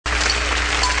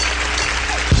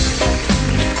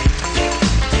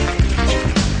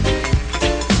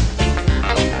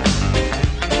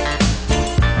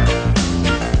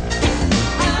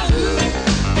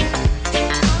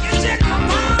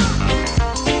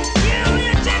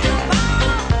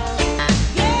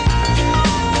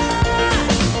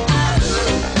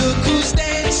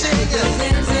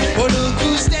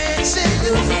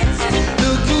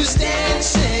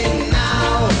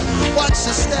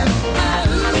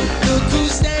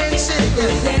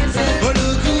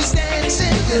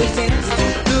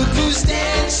Look who's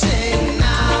dancing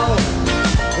now.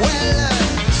 Well,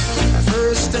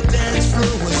 first the dance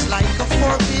floor was like a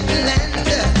forbidden land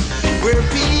where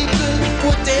people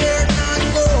would dare not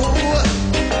go.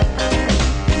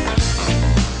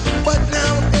 But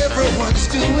now everyone's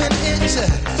doing it.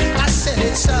 I said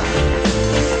it's a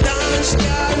dance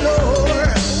galore.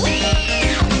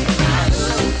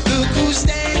 Look who's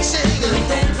dancing.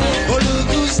 Oh, look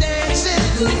who's dancing.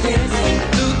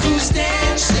 Look who's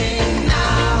dancing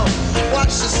now.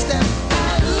 Watch the step.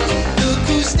 Look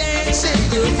who's dancing.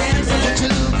 Would you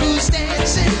look who's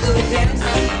dancing?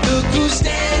 Look who's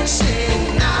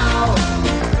dancing now.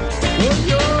 Oh,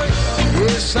 yo,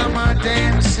 some are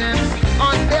dancing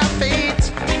on their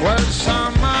feet. Well,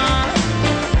 some are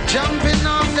jumping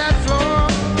off that floor.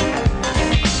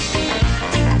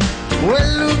 Well,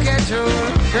 look at her,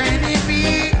 Granny B.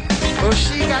 Oh,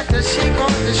 she got the shake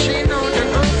on the she know the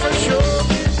girl for sure.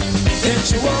 Then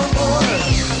she want more.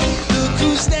 Look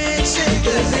who's dancing.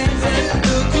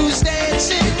 Look who's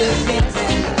dancing.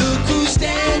 Look who's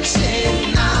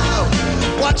dancing now.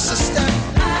 Watch the step.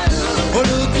 Oh,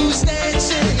 look who's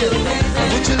dancing.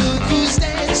 Would you look who's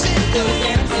dancing?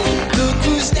 Look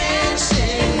who's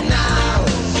dancing now.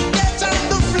 Get on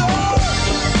the floor.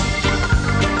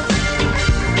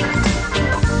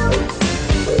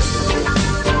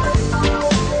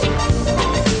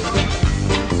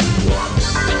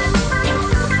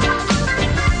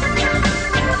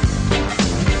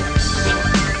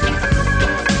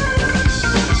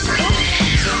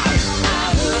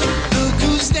 Look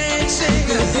who's dancing.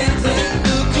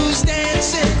 Look who's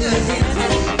dancing.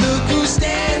 Look who's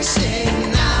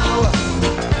dancing now.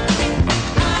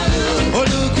 Oh,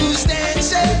 look who's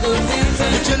dancing. Would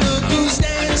you look who's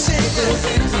dancing?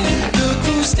 Look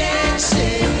who's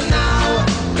dancing now.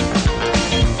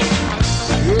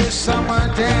 Here's someone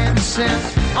dancing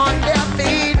on their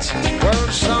feet. Well,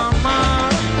 some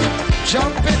are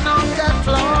jumping on that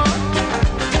floor.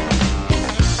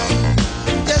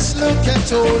 Just look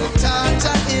at old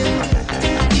Tata in.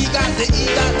 He got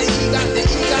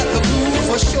the groove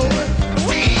for sure.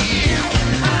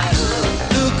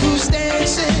 Look who's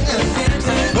dancing.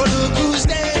 Oh, look who's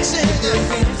dancing.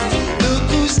 Look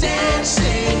who's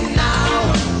dancing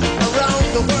now around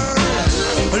the world.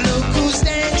 Look who's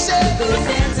dancing.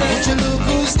 Would you look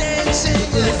who's dancing?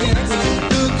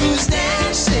 Look who's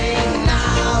dancing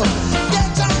now.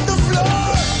 Get on the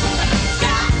floor.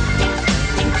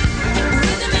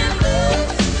 Rhythm and blues.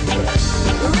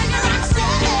 Ring a rock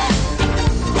steady.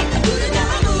 Do the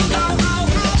double move. Oh, oh,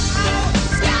 oh, oh.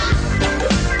 Stop.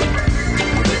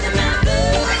 Rhythm and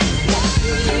blues.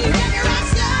 Ring a rock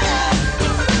steady.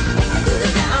 Do the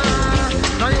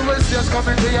double. Now you will see us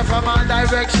coming to you from all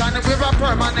direction with a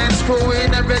permanent screw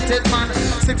in everything, man.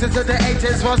 60s to the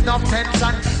 80s was no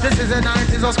tension. This is the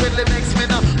 90s, us quickly makes me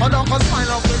now. Hold on, cause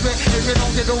smile up with me if you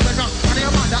don't get over now. And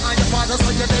your mother and your father, so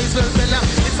your days will be long.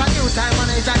 It's a new time and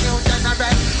it's a new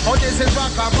generation. Oh, this is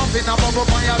rock, I'm bumping a bubble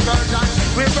by your virgin.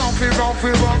 We rough and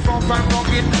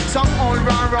rugged. Some old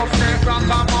rough neck, rock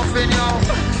and muffin, yo.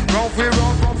 Rough and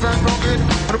rugged.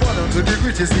 On the bottom to the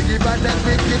gritty, sticky bad and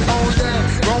wicked. Oh,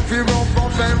 yeah. Rough and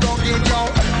rugged, yo.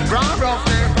 Rough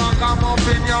neck, rock and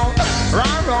muffin, yo.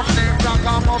 Rough neck, rock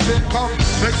and muffin, come.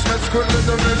 Mix good with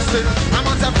the mixing. I'm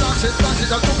on the flashes,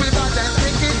 just to be bad and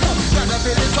wicked. Gotta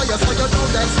be the fire, so you know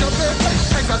that's stupid.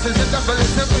 Exorcism, devil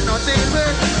is the we not deal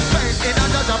with. Pain in a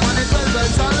judge, I'm on it, well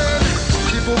solid.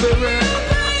 People be